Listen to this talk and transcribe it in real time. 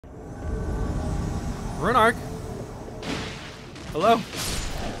Rune arc. Hello?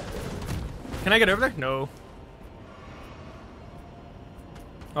 Can I get over there? No.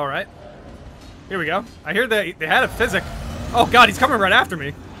 Alright. Here we go. I hear they had a physic. Oh god, he's coming right after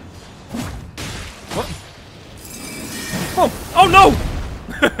me. What? Oh! Oh no!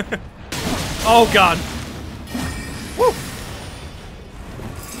 Oh god. Woo!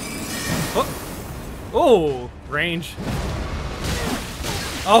 Oh. Oh, range.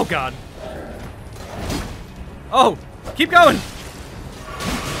 Oh god. Oh, keep going.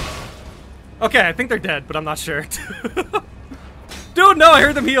 Okay, I think they're dead, but I'm not sure. Dude, no, I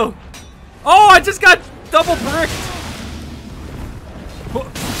heard them heal. Oh, I just got double bricked.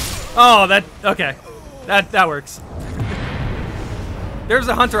 Oh, that, okay. That works. There's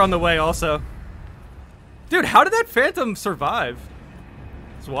a hunter on the way also. Dude, how did that phantom survive?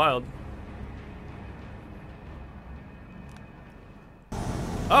 It's wild.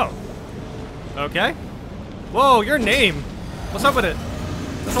 Oh. Okay. Whoa, your name. What's up with it?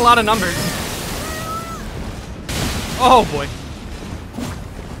 That's a lot of numbers. Oh boy.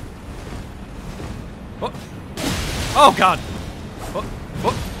 Oh, oh god. Oh,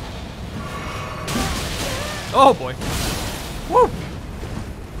 oh. Oh boy. Woo.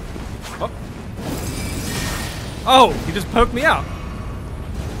 Oh. Oh, he just poked me out.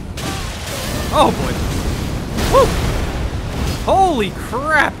 Oh boy. Woo. Holy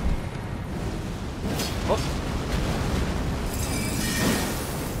crap. Oh.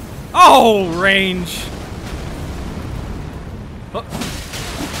 Oh, range. Oh.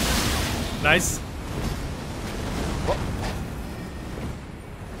 Nice. Oh.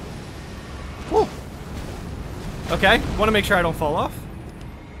 Woo. Okay, want to make sure I don't fall off.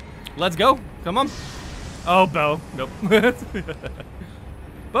 Let's go. Come on. Oh, bow. Nope.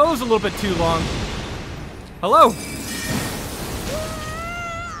 Bow's a little bit too long. Hello.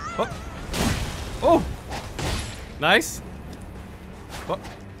 Oh. Oh. Nice. Oh.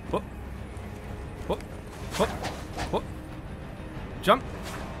 Oh. Oh. Oh. Oh. Jump.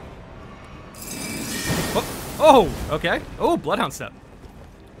 Oh. Oh. Okay. Oh, Bloodhound Step.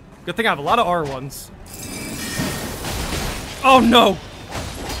 Good thing I have a lot of R1s. Oh no.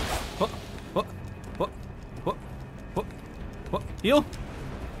 Oh. Oh. Oh. Oh. Oh. Oh. Heal.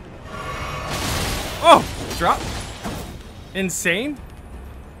 Oh. Drop. Insane.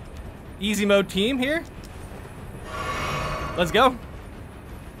 Easy mode team here. Let's go.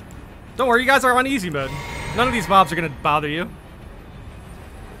 Don't worry, you guys are on easy mode. None of these mobs are gonna bother you.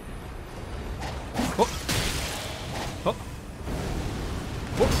 Oh. Oh.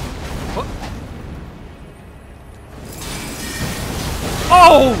 Oh. Oh.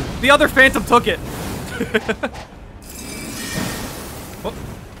 Oh! The other phantom took it. Oh.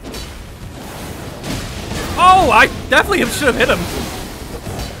 Oh, I definitely should have hit him.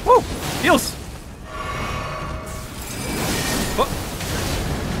 Woo! Heals. Oh.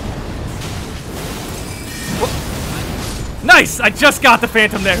 Oh. Nice! I just got the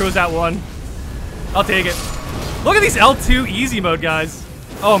phantom there who was at 1. I'll take it. Look at these L2 easy mode guys.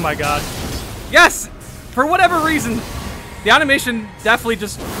 Oh my god. Yes! For whatever reason, the animation definitely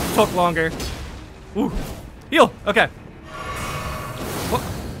just took longer. Ooh. Heal. Okay. Oh.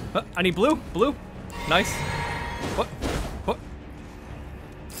 I need blue. Blue. Nice. What? What?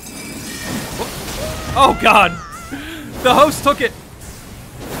 What? Oh god! The host took it.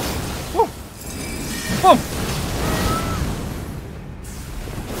 Woo. Boom.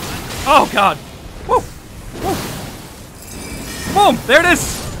 Oh god. Woo. Woo. Boom. There it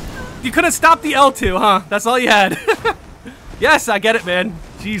is. You couldn't stop the L2, huh? That's all you had. Yes, I get it, man.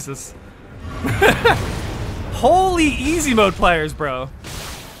 Jesus. Holy easy mode players, bro.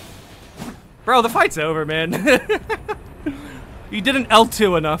 Bro, the fight's over, man. You didn't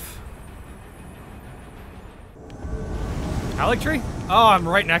L2 enough. Alec tree? Oh, I'm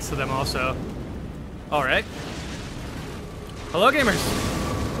right next to them also. Alright. Hello, gamers.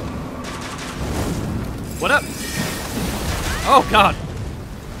 What up? Oh, God.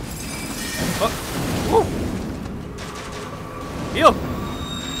 Oh. Woo. Heal.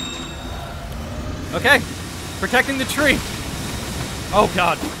 Okay. Protecting the tree. Oh,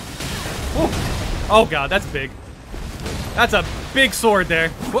 God. Woo. Oh, God, that's big. That's a big sword there.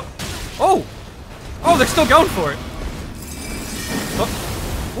 Whoa. Oh! Oh, they're still going for it. Oh.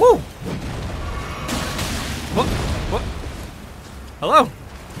 Woo! What? What? Hello?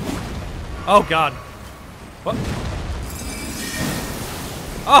 Oh, God. What?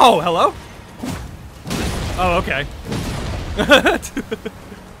 Oh, hello? Oh, okay.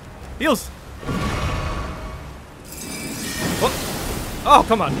 Heals. What? Oh,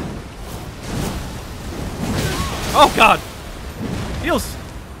 come on. Oh, God. Heals.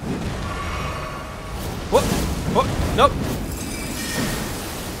 Whoop. Whoop. Nope.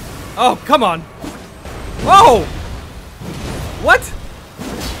 Oh, come on. Whoa! What?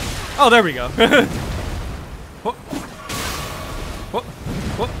 Oh, there we go. Whoop. Whoop.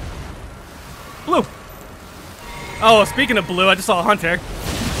 Whoop. Blue. Oh, speaking of blue, I just saw a hunter.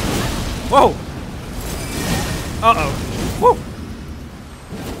 Whoa. Uh-oh. Whoa.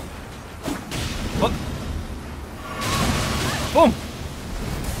 What? Boom.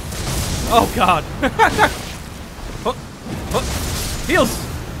 Oh, God. Oh, oh. Heals.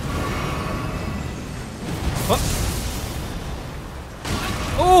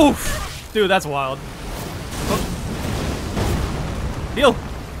 Oh. Oof. Dude, that's wild. Oh. Heal.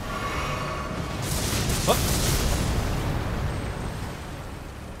 Oh.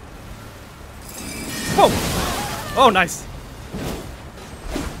 Whoa. Oh, nice.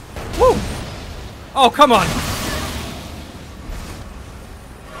 Woo. Oh, come on.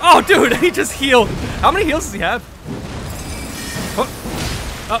 Oh, dude, he just healed. How many heals does he have? Oh.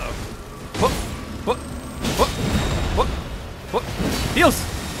 Uh-oh. Oh. Oh. Oh. Oh. Oh. Heals.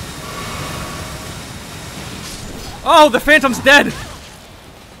 Oh, the Phantom's dead.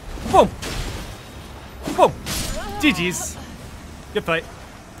 Boom. Boom. GG's. Good fight.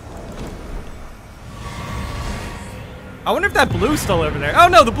 I wonder if that blue's still over there. Oh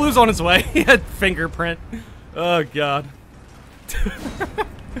no, the blue's on his way. He had fingerprint. Oh god.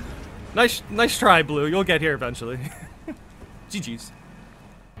 Nice try, blue. You'll get here eventually. GG's.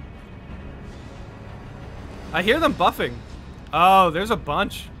 I hear them buffing. Oh, there's a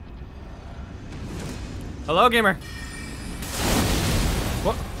bunch. Hello, gamer.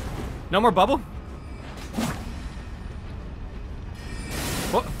 What? No more bubble?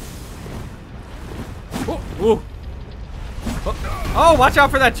 What? Oh, ooh. Oh, watch out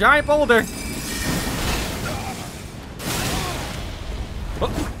for that giant boulder.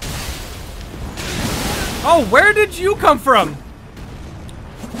 Oh, where did you come from?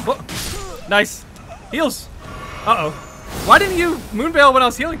 Oh, nice. Heals. Uh-oh. Why didn't you Moonveil when I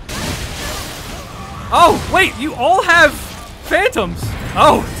was healing? Oh, wait, you all have phantoms.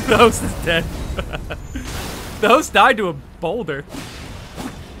 Oh, the host is dead. The host died to a boulder.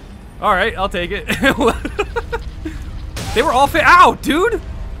 All right, I'll take it. They were all ow, dude!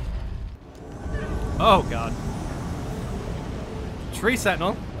 Oh, God. Tree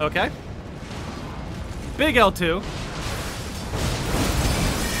Sentinel. Okay. Big L2.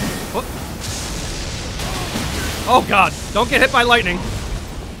 Whoop. Oh, God. Don't get hit by lightning.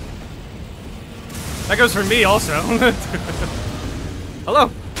 That goes for me, also. Hello.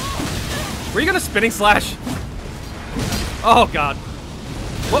 Were you gonna spinning slash? Oh, God.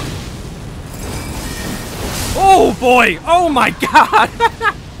 Whoop. Oh boy! Oh my god!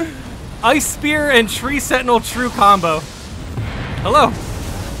 Ice Spear and Tree Sentinel true combo. Hello.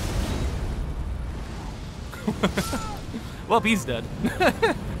 Well, he's dead.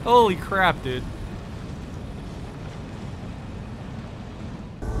 Holy crap, dude.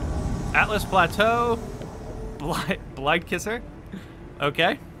 Atlas Plateau. Blind Kisser.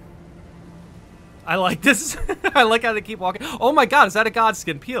 Okay. I like this. I like how they keep walking. Oh my god, is that a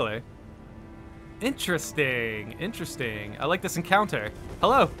Godskin peeler? Interesting. Interesting. I like this encounter.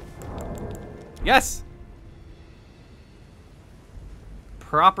 Hello. Yes.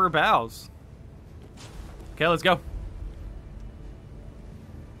 Proper bows. Okay, let's go.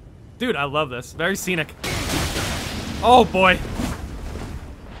 Dude, I love this. Very scenic. Oh, boy.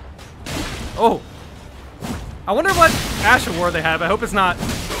 Oh. I wonder what Ash Award they have. I hope it's not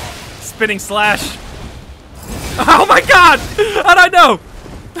spinning slash. Oh, my God. How'd I know?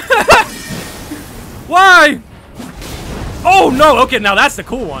 Why? Oh, no. Okay, now that's the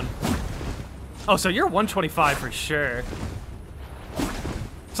cool one. Oh, so you're 125 for sure.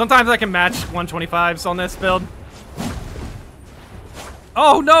 Sometimes I can match 125s on this build.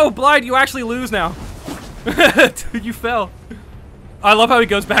 Oh, no, Blind, you actually lose now. Dude, you fell. I love how he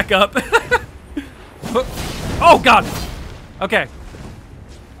goes back up. Oh, God. Okay.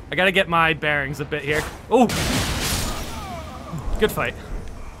 I gotta get my bearings a bit here. Oh. Good fight.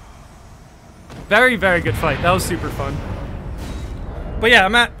 Very, very good fight. That was super fun. But yeah,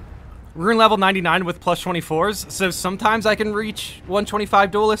 I'm at rune level 99 with plus 24s, so sometimes I can reach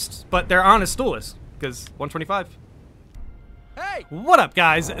 125 duelists, but they're honest duelists, because 125. Hey! What up,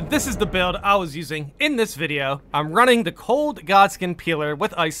 guys? This is the build I was using in this video. I'm running the Cold Godskin Peeler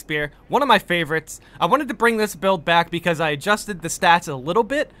with Ice Spear, one of my favorites. I wanted to bring this build back because I adjusted the stats a little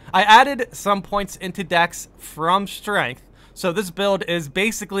bit. I added some points into Dex from Strength. So this build is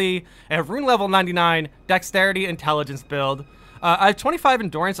basically a rune level 99 Dexterity Intelligence build. I have 25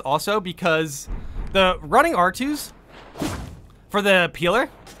 Endurance also because the running R2s for the Peeler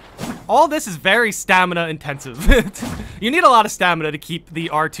all this is very stamina intensive. You need a lot of stamina to keep the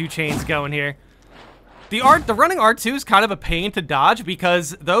R2 chains going here. The running R2 is kind of a pain to dodge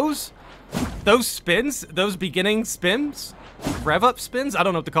because those spins, those beginning spins, rev up spins, I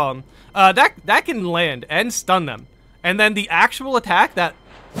don't know what to call them, that can land and stun them. And then the actual attack, that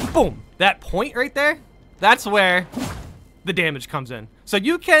boom, that point right there, that's where the damage comes in. So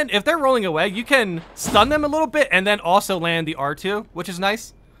you can, if they're rolling away, you can stun them a little bit and then also land the R2, which is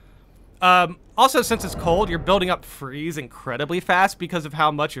nice. Also, since it's cold, you're building up freeze incredibly fast because of how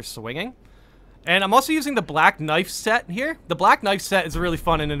much you're swinging. And I'm also using the black knife set here. The black knife set is really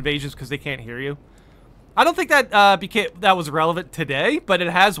fun in invasions because they can't hear you. I don't think that that was relevant today, but it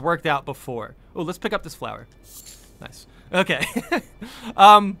has worked out before. Oh, let's pick up this flower. Nice. Okay.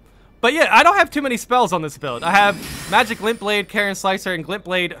 But yeah, I don't have too many spells on this build. I have Magic Glint Blade, Karen Slicer, and Glint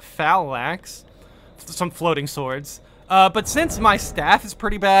Blade Phalanx. Some floating swords. But since my staff is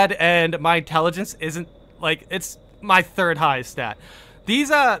pretty bad and my intelligence isn't, like, it's my third highest stat,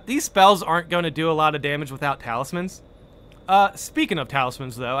 these spells aren't going to do a lot of damage without talismans. Speaking of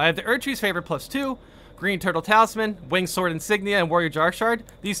talismans, though, I have the Erdtree's Favorite +2, Green Turtle Talisman, Winged Sword Insignia, and Warrior Jar Shard.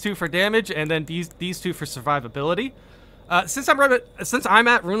 These two for damage, and then these two for survivability. Since I'm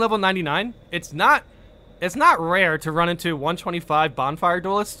at rune level 99, it's not rare to run into 125 bonfire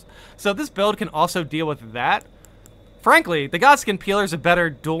duelists, so this build can also deal with that. Frankly, the Godskin Peeler is a better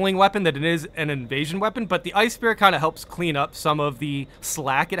dueling weapon than it is an invasion weapon, but the Ice Spear kind of helps clean up some of the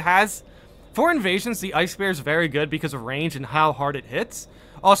slack it has. For invasions, the Ice Spear is very good because of range and how hard it hits.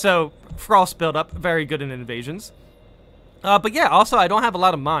 Also, Frost build up, very good in invasions. But yeah, also I don't have a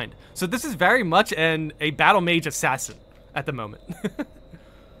lot of mind, so this is very much a battle mage assassin at the moment.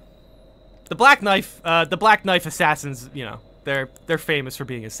 The Black Knife assassins, you know, they're famous for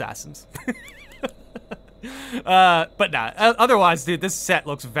being assassins. But nah, otherwise, dude, this set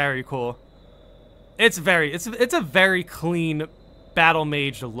looks very cool. It's a very clean battle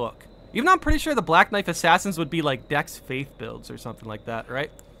mage look. Even though I'm pretty sure the Black Knife assassins would be like Dex Faith builds or something like that,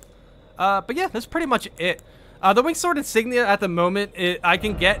 right? But yeah, that's pretty much it. The Winged Sword Insignia at the moment, I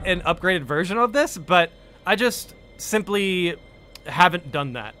can get an upgraded version of this, but I just simply haven't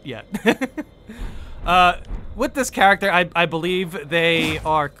done that yet. With this character, I believe they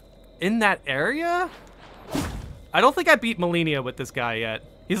are in that area. I don't think I beat Malenia with this guy yet.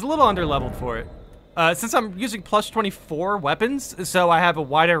 He's a little underleveled for it. Since I'm using +24 weapons, so I have a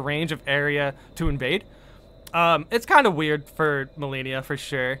wider range of area to invade. It's kind of weird for Malenia, for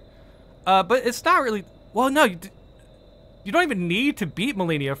sure. But it's not really... Well, no, you don't even need to beat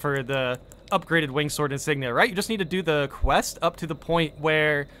Malenia for the upgraded Winged Sword Insignia, right? You just need to do the quest up to the point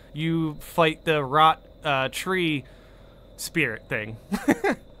where you fight the rot tree spirit thing.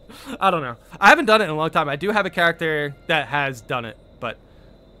 I don't know. I haven't done it in a long time. I do have a character that has done it, but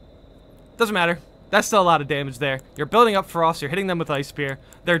doesn't matter. That's still a lot of damage there. You're building up Frost. You're hitting them with Ice Spear.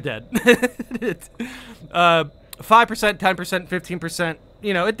 They're dead. 5%, 10%, 15%.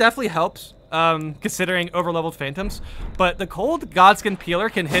 You know, it definitely helps, considering overleveled Phantoms. But the cold Godskin Peeler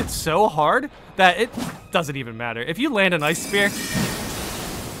can hit so hard that it doesn't even matter. If you land an Ice Spear,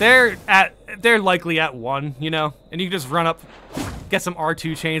 they're likely at 1, you know? And you can just run up, get some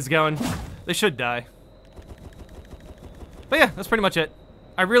R2 chains going. They should die. But yeah, that's pretty much it.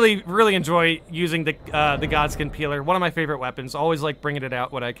 I really, really enjoy using the Godskin Peeler. One of my favorite weapons. Always like bringing it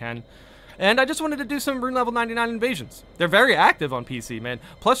out when I can. And I just wanted to do some rune level 99 invasions. They're very active on PC, man.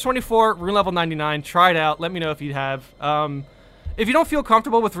 +24, rune level 99. Try it out. Let me know if you have. If you don't feel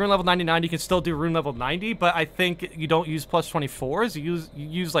comfortable with rune level 99, you can still do rune level 90. But I think you don't use +24s. You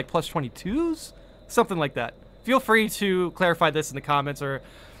use like +22s, something like that. Feel free to clarify this in the comments or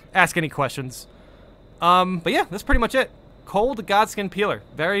ask any questions. But yeah, that's pretty much it. Cold Godskin Peeler.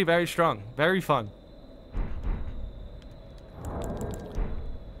 Very, very strong. Very fun.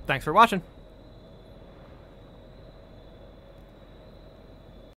 Thanks for watching.